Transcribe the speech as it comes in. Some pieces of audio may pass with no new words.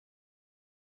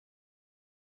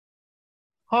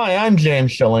Hi, I'm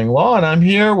James Shillinglaw, and I'm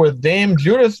here with Dame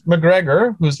Judith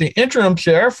McGregor, who's the interim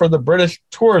chair for the British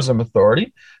Tourism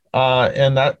Authority,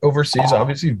 and that oversees,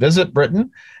 obviously, Visit Britain.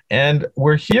 And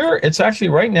we're here. It's actually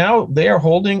right now they are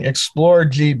holding Explore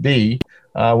GB,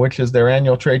 which is their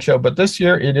annual trade show. But this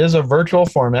year it is a virtual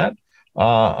format.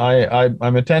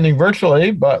 I'm attending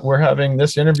virtually, but we're having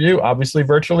this interview obviously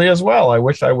virtually as well. I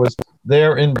wish I was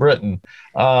there in Britain.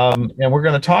 And we're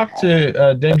going to talk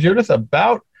to Dame Judith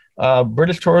about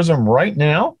British tourism right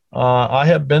now. I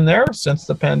have been there since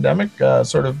the pandemic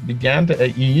sort of began to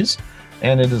ease,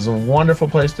 and it is a wonderful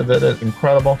place to visit,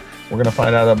 incredible. We're going to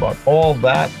find out about all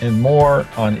that and more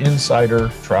on Insider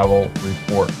Travel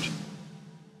Report.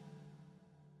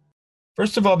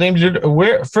 First of all, Dame Judith,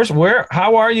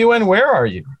 how are you and where are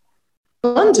you?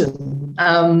 London,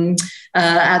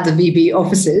 at the VB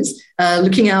offices,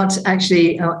 looking out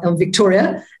actually on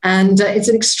Victoria, and it's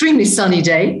an extremely sunny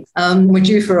day. We're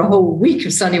due for a whole week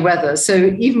of sunny weather, so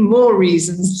even more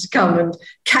reasons to come and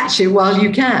catch it while you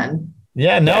can.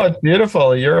 Yeah, no, it's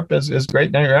beautiful. Europe is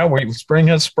great now. Spring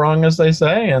has sprung, as they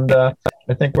say, and I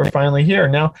think we're finally here.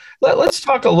 Now, let's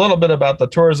talk a little bit about the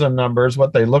tourism numbers,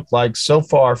 what they look like so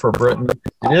far for Britain.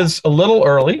 It is a little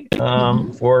early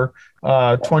for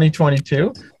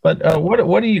 2022, but what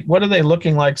are they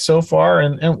looking like so far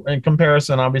in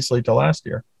comparison, obviously, to last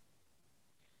year?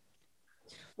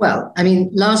 Well, I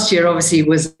mean, last year obviously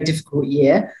was a difficult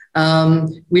year.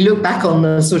 We look back on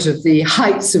the sort of the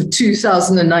heights of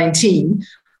 2019,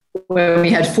 where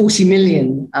we had 40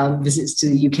 million visits to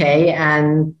the UK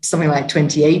and something like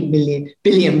 28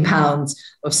 billion pounds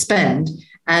of spend.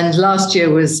 And last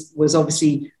year was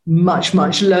obviously much,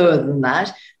 much lower than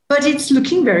that. But it's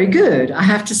looking very good, I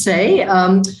have to say.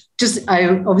 I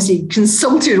obviously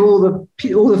consulted all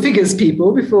the figures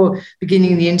people before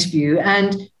beginning the interview,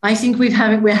 and I think we're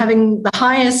having the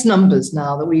highest numbers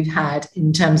now that we've had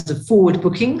in terms of forward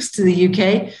bookings to the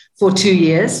UK for 2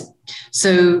 years.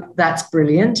 So that's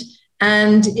brilliant.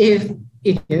 And if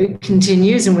it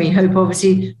continues, and we hope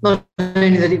obviously not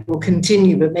only that it will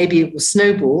continue, but maybe it will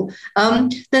snowball,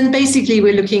 then basically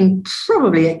we're looking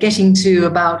probably at getting to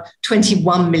about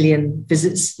 21 million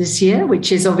visits this year,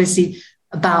 which is obviously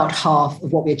about half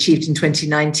of what we achieved in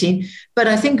 2019. But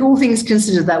I think all things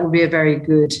considered, that would be a very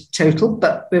good total,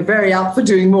 but we're very up for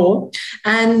doing more.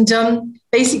 And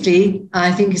basically,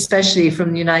 I think especially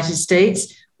from the United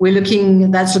States,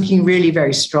 that's looking really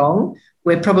very strong.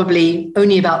 We're probably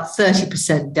only about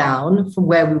 30% down from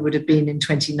where we would have been in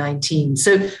 2019.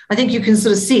 So I think you can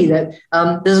sort of see that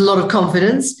there's a lot of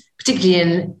confidence, particularly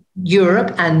in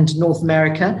Europe and North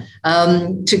America,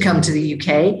 to come to the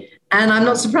UK. And I'm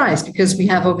not surprised because we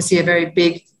have obviously a very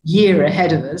big year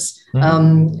ahead of us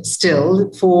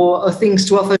still for things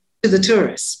to offer to the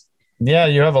tourists. Yeah,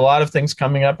 you have a lot of things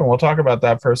coming up, and we'll talk about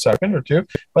that for a second or two.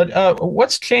 But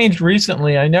what's changed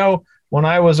recently? I know when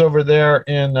I was over there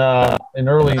in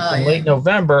late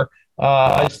November,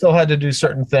 I still had to do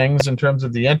certain things in terms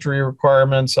of the entry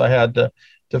requirements. I had to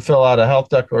fill out a health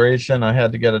declaration. I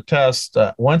had to get a test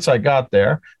once I got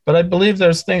there. But I believe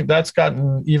that's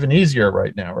gotten even easier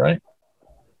right now, right?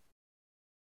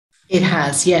 It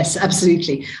has, yes,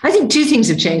 absolutely. I think two things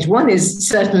have changed. One is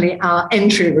certainly our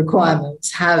entry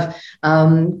requirements have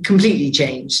completely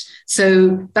changed.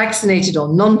 So vaccinated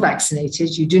or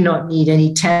non-vaccinated, you do not need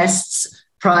any tests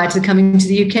prior to coming to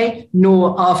the UK,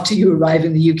 nor after you arrive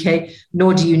in the UK,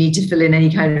 nor do you need to fill in any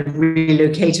kind of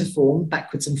relocator form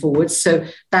backwards and forwards. So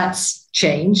that's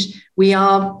changed. We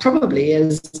are probably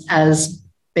as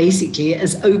basically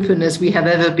as open as we have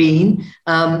ever been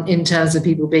in terms of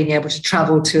people being able to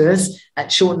travel to us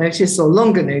at short notice or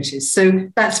longer notice. So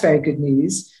that's very good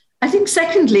news. I think,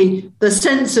 secondly, the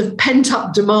sense of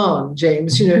pent-up demand,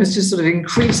 James, has just sort of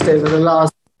increased over the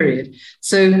last period.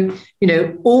 So,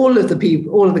 all of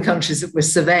the countries that we're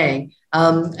surveying,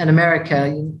 and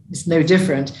America is no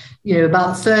different,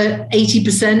 about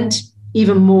 80%,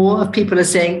 even more of people are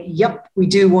saying, yep, we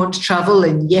do want to travel.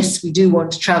 And yes, we do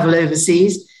want to travel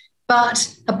overseas.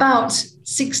 But about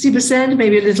 60%,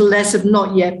 maybe a little less, have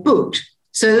not yet booked.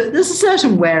 So there's a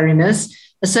certain wariness,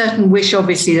 a certain wish,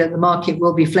 obviously, that the market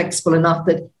will be flexible enough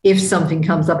that if something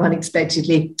comes up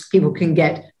unexpectedly, people can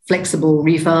get flexible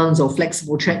refunds or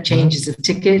flexible changes of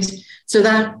ticket. So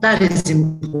that is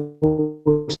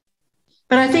important.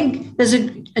 But I think there's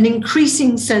an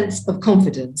increasing sense of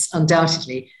confidence,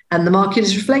 undoubtedly, and the market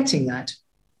is reflecting that.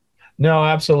 No,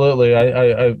 absolutely.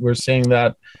 We're seeing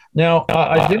that. Now,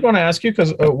 I did want to ask you,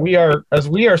 because as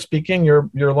we are speaking,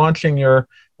 you're launching your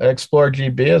Explore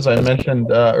GB, as I mentioned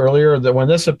earlier, that when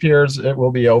this appears, it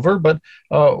will be over. But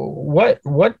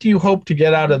what do you hope to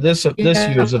get out of this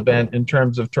year's event in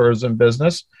terms of tourism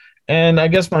business? And I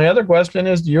guess my other question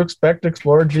is, do you expect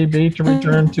Explore GB to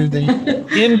return to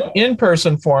the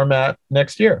in-person format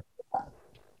next year?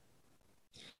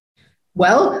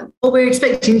 Well, what we're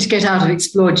expecting to get out of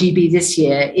Explore GB this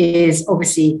year is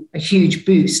obviously a huge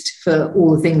boost for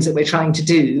all the things that we're trying to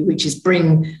do, which is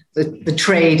bring the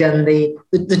trade and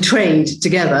the trade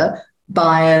together,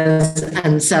 buyers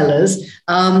and sellers.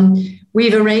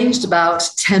 We've arranged about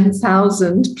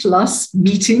 10,000 plus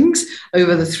meetings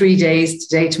over the 3 days,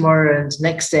 today, tomorrow, and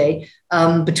next day,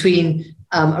 between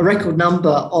a record number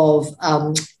of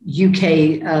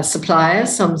UK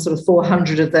suppliers, some sort of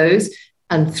 400 of those,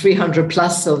 and 300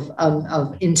 plus of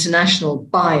international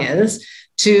buyers,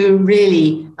 to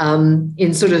really,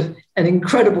 in sort of an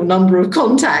incredible number of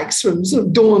contacts from sort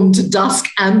of dawn to dusk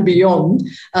and beyond,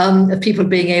 of people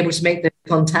being able to make those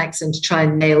contacts and to try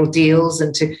and nail deals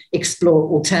and to explore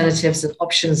alternatives and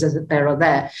options that there are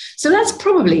there. So that's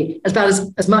probably about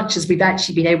as much as we've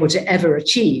actually been able to ever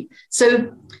achieve.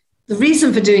 So the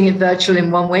reason for doing it virtual in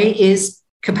one way is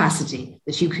capacity,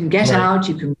 that you can get out,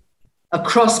 you can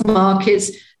across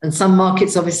markets, and some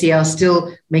markets obviously are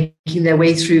still making their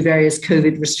way through various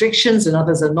COVID restrictions, and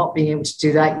others are not being able to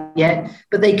do that yet,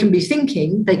 but they can be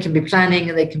thinking, they can be planning,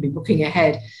 and they can be booking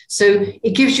ahead. So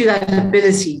it gives you that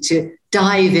ability to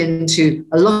dive into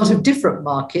a lot of different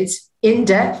markets in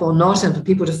depth or not, and for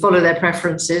people to follow their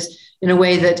preferences in a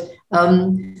way that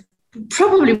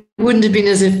probably wouldn't have been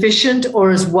as efficient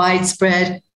or as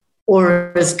widespread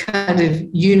or as kind of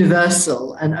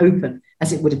universal and open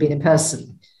as it would have been in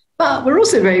person. But we're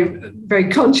also very,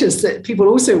 very conscious that people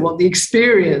also want the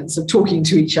experience of talking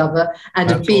to each other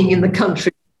and of being in the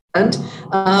country. And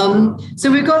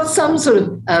so we've got some sort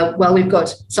of, we've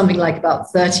got something like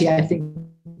about 30, I think,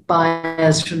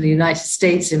 buyers from the United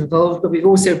States involved, but we've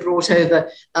also brought over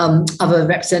other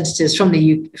representatives from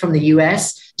the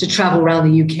US to travel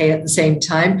around the UK at the same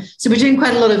time. So we're doing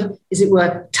quite a lot of, as it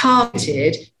were,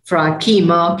 targeted for our key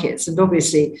markets. And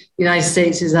obviously, the United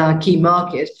States is our key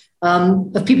market,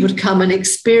 of people to come and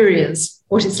experience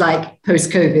what it's like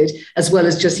post-COVID, as well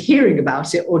as just hearing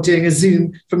about it or doing a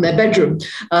Zoom from their bedroom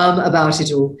about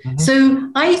it all. Mm-hmm.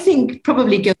 So I think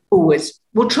probably going forward,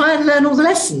 we'll try and learn all the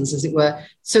lessons, as it were.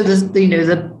 So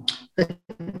the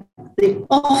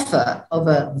offer of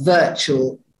a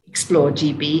virtual Explore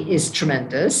GB is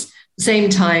tremendous. At the same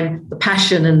time, the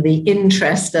passion and the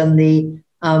interest and the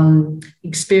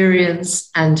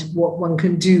experience and what one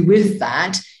can do with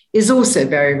that is also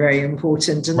very, very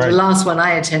important. And the last one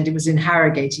I attended was in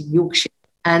Harrogate in Yorkshire,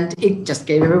 and it just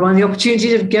gave everyone the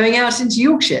opportunity of going out into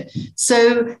Yorkshire.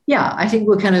 So, yeah, I think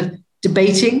we're kind of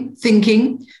debating,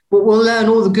 thinking, but we'll learn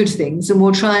all the good things and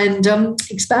we'll try and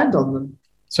expand on them.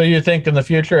 So you think in the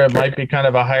future it might be kind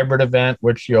of a hybrid event,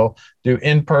 which you'll do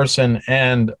in person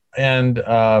and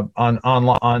on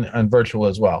online and virtual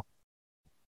as well?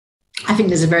 I think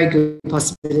there's a very good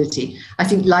possibility. I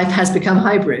think life has become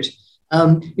hybrid.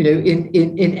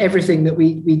 In everything that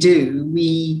we do,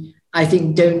 we, I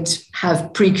think, don't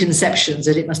have preconceptions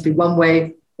that it must be one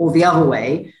way or the other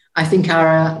way. I think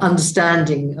our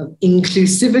understanding of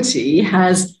inclusivity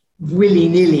has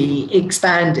willy-nilly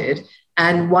expanded.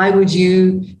 And why would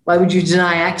you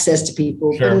deny access to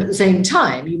people? Sure. But at the same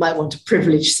time, you might want to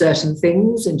privilege certain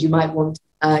things, and you might want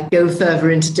to go further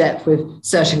into depth with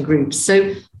certain groups.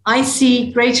 So I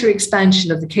see greater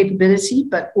expansion of the capability,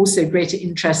 but also greater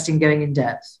interest in going in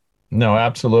depth. No,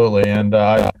 absolutely. And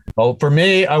for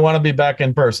me, I want to be back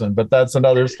in person, but that's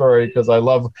another story, because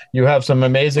you have some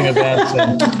amazing events,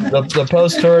 and the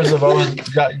post tours have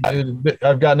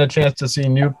I've gotten a chance to see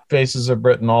new faces of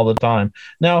Britain all the time.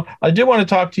 Now, I do want to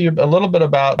talk to you a little bit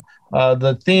about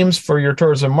the themes for your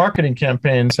tourism marketing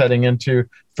campaigns heading into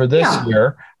for this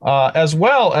year, as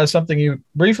well as something you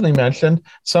briefly mentioned,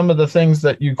 some of the things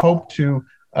that you hope to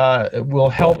will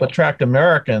help attract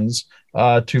Americans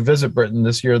to visit Britain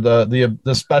this year,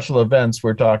 the special events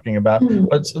we're talking about.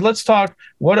 But let's talk,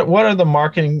 what are the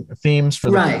marketing themes for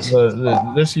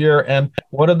this year, and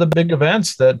what are the big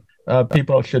events that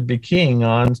people should be keying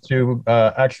on to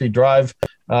actually drive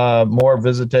more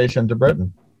visitation to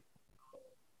Britain?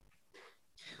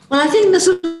 Well, I think the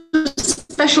sort of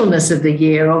specialness of the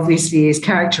year obviously is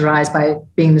characterized by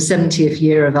being the 70th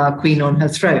year of our Queen on her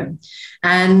throne.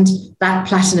 And that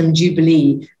Platinum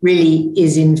Jubilee really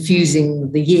is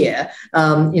infusing the year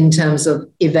in terms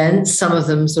of events, some of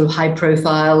them sort of high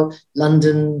profile,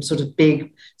 London sort of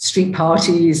big street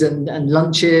parties and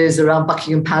lunches around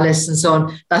Buckingham Palace and so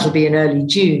on. That'll be in early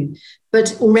June.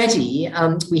 But already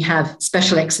we have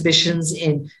special exhibitions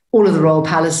in all of the royal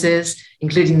palaces,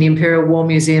 including the Imperial War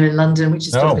Museum in London, which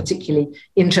is particularly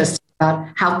interesting about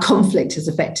how conflict has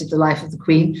affected the life of the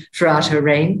Queen throughout her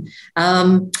reign.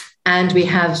 And we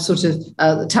have sort of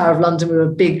the Tower of London with a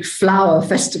big flower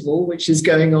festival, which is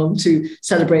going on to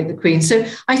celebrate the Queen. So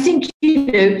I think,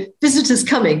 visitors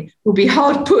coming will be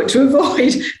hard put to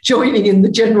avoid joining in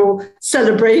the general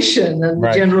celebration and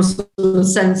the general sort of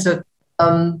sense of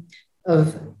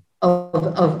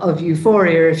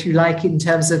euphoria, if you like, in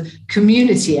terms of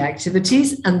community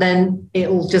activities. And then it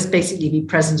will just basically be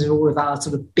present at all of our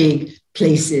sort of big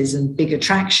places and big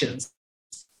attractions.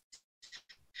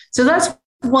 So that's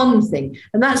one thing,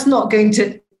 and that's not going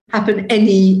to happen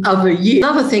any other year.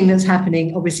 Another thing that's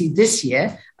happening, obviously, this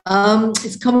year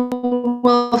is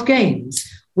Commonwealth Games,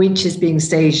 which is being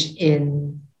staged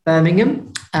in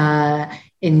Birmingham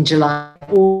in July,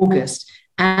 August.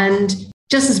 And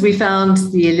just as we found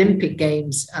the Olympic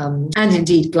Games, and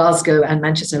indeed Glasgow and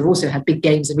Manchester have also had big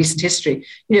games in recent history,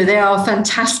 they are a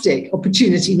fantastic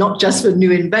opportunity, not just for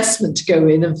new investment to go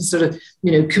in and for sort of,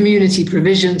 community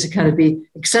provision to kind of be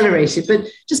accelerated, but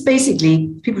just basically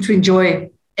people to enjoy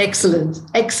excellent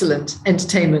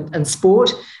entertainment and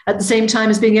sport, at the same time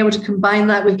as being able to combine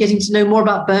that with getting to know more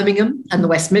about Birmingham and the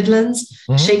West Midlands,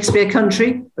 Shakespeare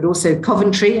country, but also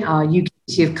Coventry, our UK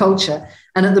City of Culture.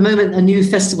 And at the moment, a new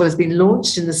festival has been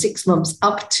launched in the 6 months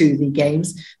up to the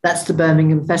Games. That's the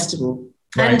Birmingham Festival.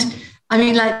 Right. And I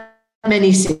mean, like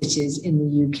many cities in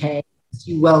the UK, as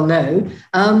you well know,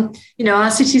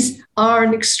 our cities are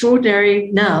an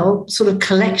extraordinary now sort of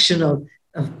collection of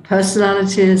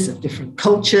personalities, of different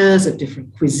cultures, of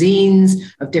different cuisines,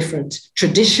 of different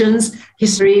traditions,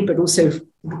 history, but also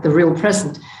the real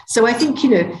present. So I think,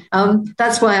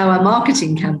 that's why our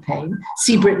marketing campaign,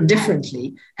 See Britain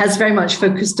Differently, has very much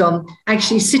focused on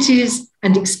actually cities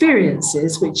and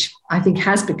experiences, which I think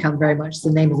has become very much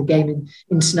the name of the game in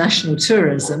international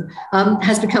tourism,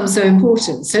 has become so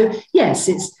important. So yes,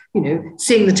 it's,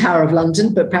 seeing the Tower of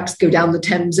London, but perhaps go down the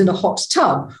Thames in a hot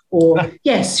tub, or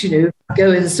yes,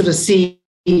 go and sort of see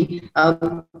the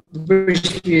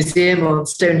British Museum or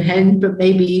Stonehenge, but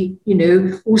maybe,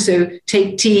 also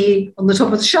take tea on the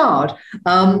top of the Shard,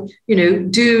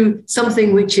 do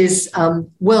something which is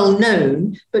well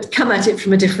known, but come at it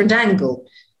from a different angle.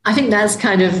 I think that's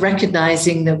kind of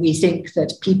recognizing that we think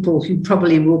that people who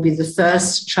probably will be the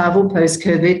first to travel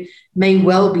post-COVID may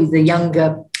well be the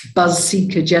younger buzz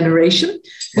seeker generation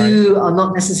who are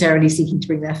not necessarily seeking to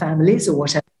bring their families or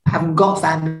whatever, haven't got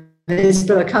families,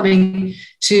 but are coming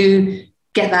to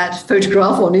get that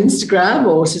photograph on Instagram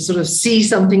or to sort of see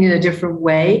something in a different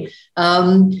way,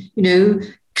 climb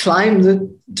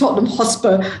the Tottenham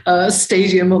Hotspur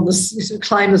Stadium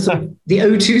climb the sort of the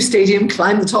O2 Stadium,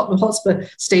 climb the Tottenham Hotspur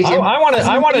Stadium. I want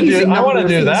to do that one.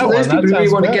 That sounds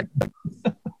good.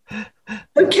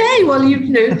 Okay, well,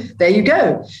 there you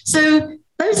go. So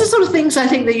those are sort of things I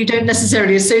think that you don't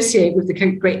necessarily associate with the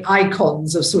great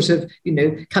icons of sort of,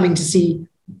 coming to see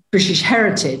British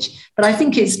heritage. But I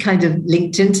think it's kind of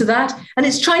linked into that. And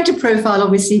it's trying to profile,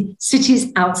 obviously,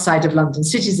 cities outside of London,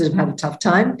 cities that have had a tough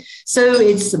time. So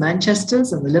it's the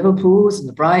Manchesters and the Liverpools and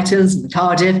the Brightons and the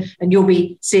Cardiff. And you'll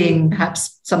be seeing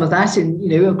perhaps some of that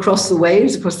across the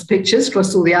waves, across the pictures,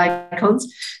 across all the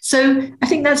icons. So I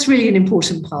think that's really an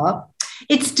important part.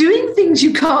 It's doing things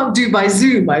you can't do by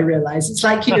Zoom, I realize. It's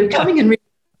like, coming and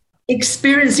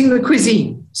experiencing the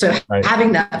cuisine. So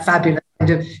having that fabulous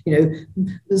kind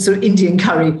of, sort of Indian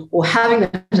curry, or having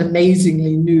that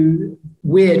amazingly new,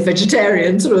 weird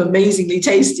vegetarian, sort of amazingly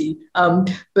tasty,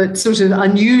 but sort of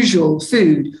unusual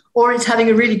food. Or it's having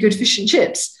a really good fish and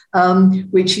chips,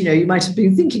 which, you might have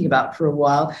been thinking about for a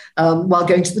while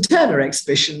going to the Turner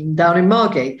exhibition down in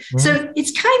Margate. Mm-hmm. So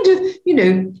it's kind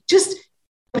of, just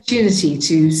opportunity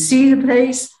to see the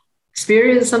place,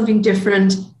 experience something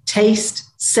different, taste,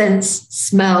 sense,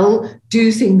 smell,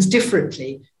 do things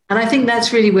differently. And I think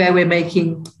that's really where we're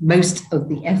making most of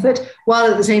the effort, while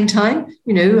at the same time,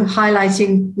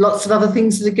 highlighting lots of other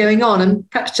things that are going on. And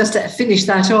perhaps just to finish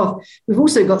that off, we've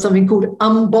also got something called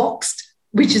Unboxed,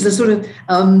 which is a sort of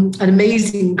an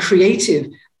amazing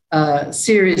creative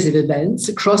series of events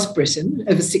across Britain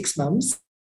over 6 months,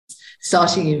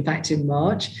 starting, in fact, in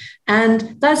March.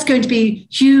 And that's going to be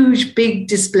huge, big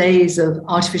displays of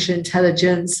artificial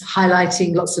intelligence,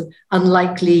 highlighting lots of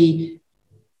unlikely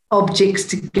objects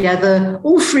together,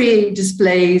 all free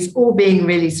displays, all being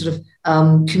really sort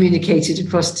of communicated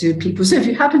across to people. So if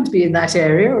you happen to be in that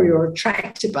area or you're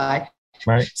attracted by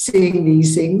seeing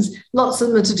these things, lots of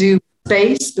them are to do with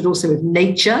space, but also with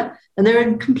nature. And they're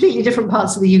in completely different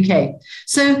parts of the UK.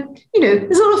 So,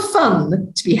 there's a lot of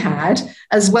fun to be had,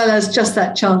 as well as just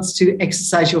that chance to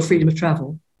exercise your freedom of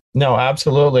travel. No,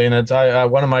 absolutely. And it's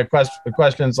one of my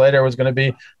questions later was going to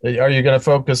be, are you going to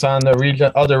focus on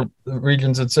the other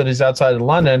regions and cities outside of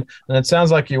London? And it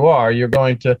sounds like you are. You're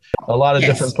going to a lot of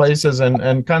different Yes. places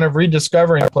and kind of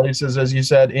rediscovering places, as you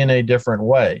said, in a different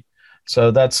way.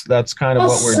 So that's kind of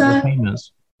what Plus, the theme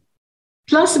is.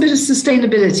 plus a bit of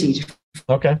sustainability,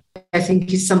 Okay. I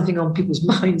think, is something on people's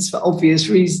minds for obvious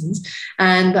reasons.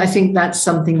 And I think that's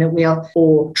something that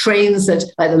or trains that,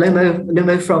 like the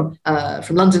Lomo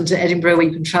from London to Edinburgh, where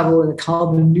you can travel in a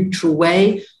carbon neutral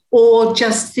way, or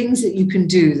just things that you can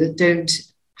do that don't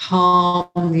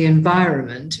harm the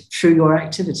environment through your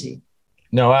activity.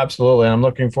 No, absolutely. I'm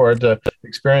looking forward to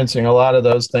experiencing a lot of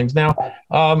those things. Now,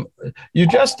 you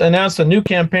just announced a new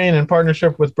campaign in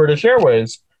partnership with British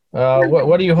Airways.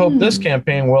 What do you hope this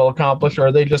campaign will accomplish, or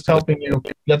are they just helping you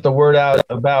get the word out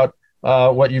about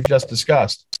what you've just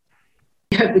discussed?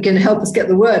 I hope they're going to help us get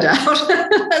the word out.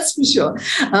 That's for sure.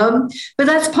 But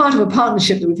that's part of a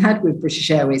partnership that we've had with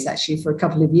British Airways actually for a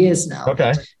couple of years now.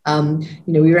 Okay.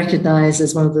 We recognize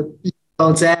as one of the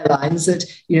world's airlines that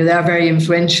they are a very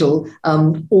influential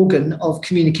organ of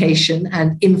communication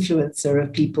and influencer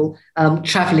of people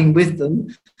traveling with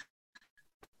them.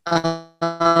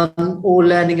 Or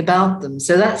learning about them.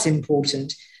 So that's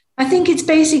important. I think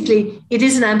it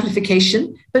is an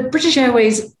amplification, but British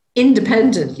Airways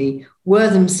independently were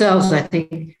themselves, I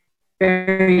think,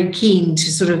 very keen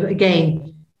to sort of,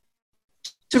 again,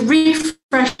 to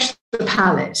refresh the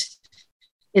palette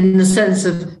in the sense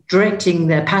of directing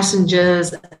their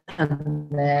passengers and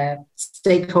their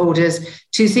stakeholders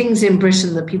to things in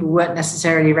Britain that people weren't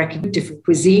necessarily recognizing. Different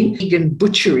cuisine, vegan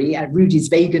butchery at Rudy's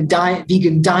vegan diner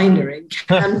in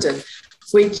Camden,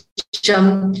 which,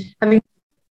 having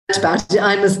heard about it,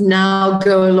 I must now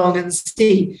go along and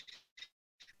see.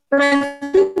 But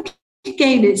I think,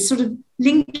 again, it's sort of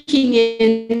linking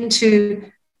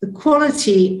into the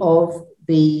quality of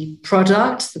the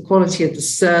product, the quality of the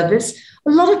service. A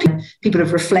lot of people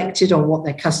have reflected on what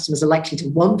their customers are likely to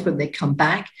want when they come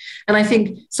back. And I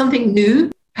think something new,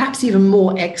 perhaps even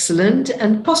more excellent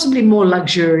and possibly more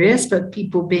luxurious, but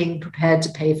people being prepared to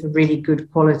pay for really good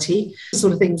quality,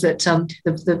 sort of things that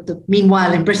the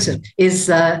meanwhile in Britain is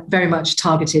very much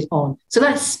targeted on. So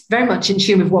that's very much in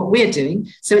tune with what we're doing.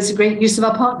 So it's a great use of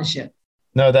our partnership.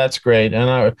 No, that's great.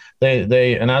 And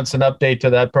they announced an update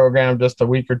to that program just a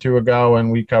week or two ago, and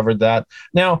we covered that.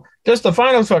 Now, just the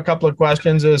final couple of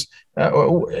questions is,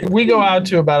 we go out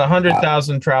to about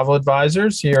 100,000 travel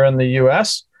advisors here in the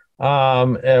U.S.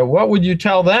 What would you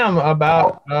tell them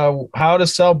about how to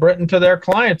sell Britain to their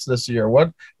clients this year?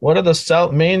 What are the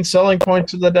main selling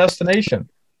points of the destination?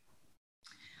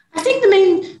 I think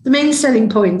the main selling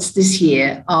points this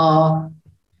year are,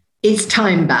 it's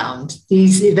time bound.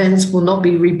 These events will not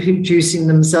be reproducing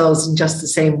themselves in just the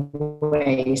same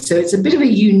way. So it's a bit of a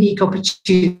unique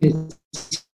opportunity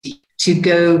to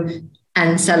go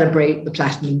and celebrate the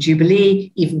Platinum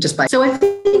Jubilee, even just by. So I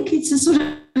think it's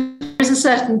there's a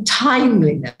certain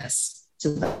timeliness to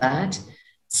that.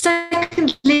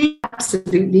 Secondly,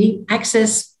 absolutely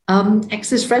access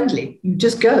friendly. You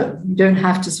just go. You don't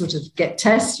have to sort of get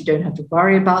tests. You don't have to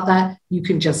worry about that. You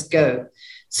can just go.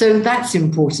 So that's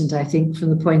important, I think, from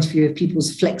the point of view of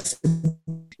people's flexibility.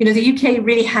 The UK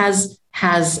really has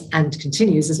and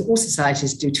continues, as all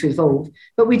societies do, to evolve.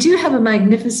 But we do have a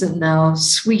magnificent now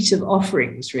suite of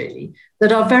offerings, really,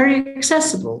 that are very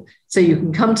accessible. So you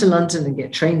can come to London and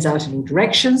get trains out in all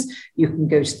directions. You can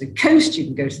go to the coast. You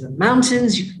can go to the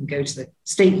mountains. You can go to the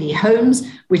stately homes,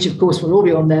 which, of course, will all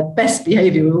be on their best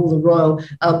behavior with all the royal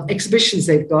exhibitions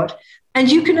they've got.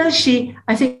 And you can actually,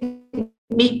 I think,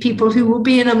 meet people who will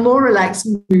be in a more relaxed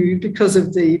mood because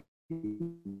of the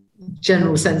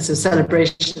general sense of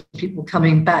celebration of people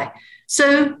coming back.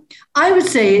 So I would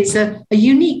say it's a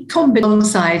unique combination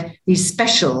alongside these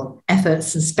special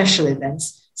efforts and special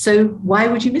events. So why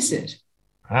would you miss it?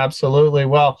 Absolutely.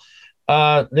 Well,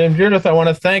 Dame Judith, I want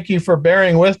to thank you for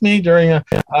bearing with me during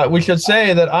we should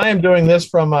say that I am doing this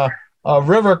from a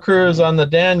river cruise on the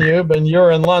Danube and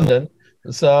you're in London.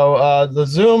 So the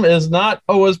Zoom is not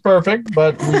always perfect,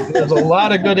 but there's a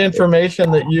lot of good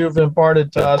information that you've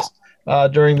imparted to us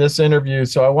during this interview.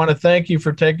 So I want to thank you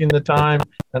for taking the time.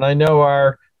 And I know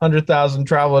our 100,000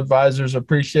 travel advisors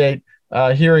appreciate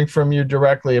hearing from you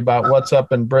directly about what's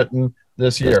up in Britain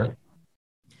this year.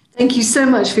 Thank you so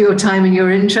much for your time and your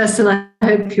interest. And I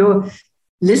hope your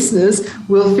listeners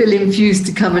will feel infused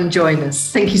to come and join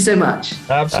us. Thank you so much.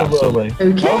 Absolutely.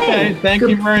 Okay. Thank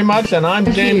you very much. And I'm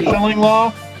James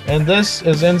Shillinglaw, and this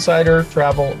is Insider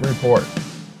Travel Report.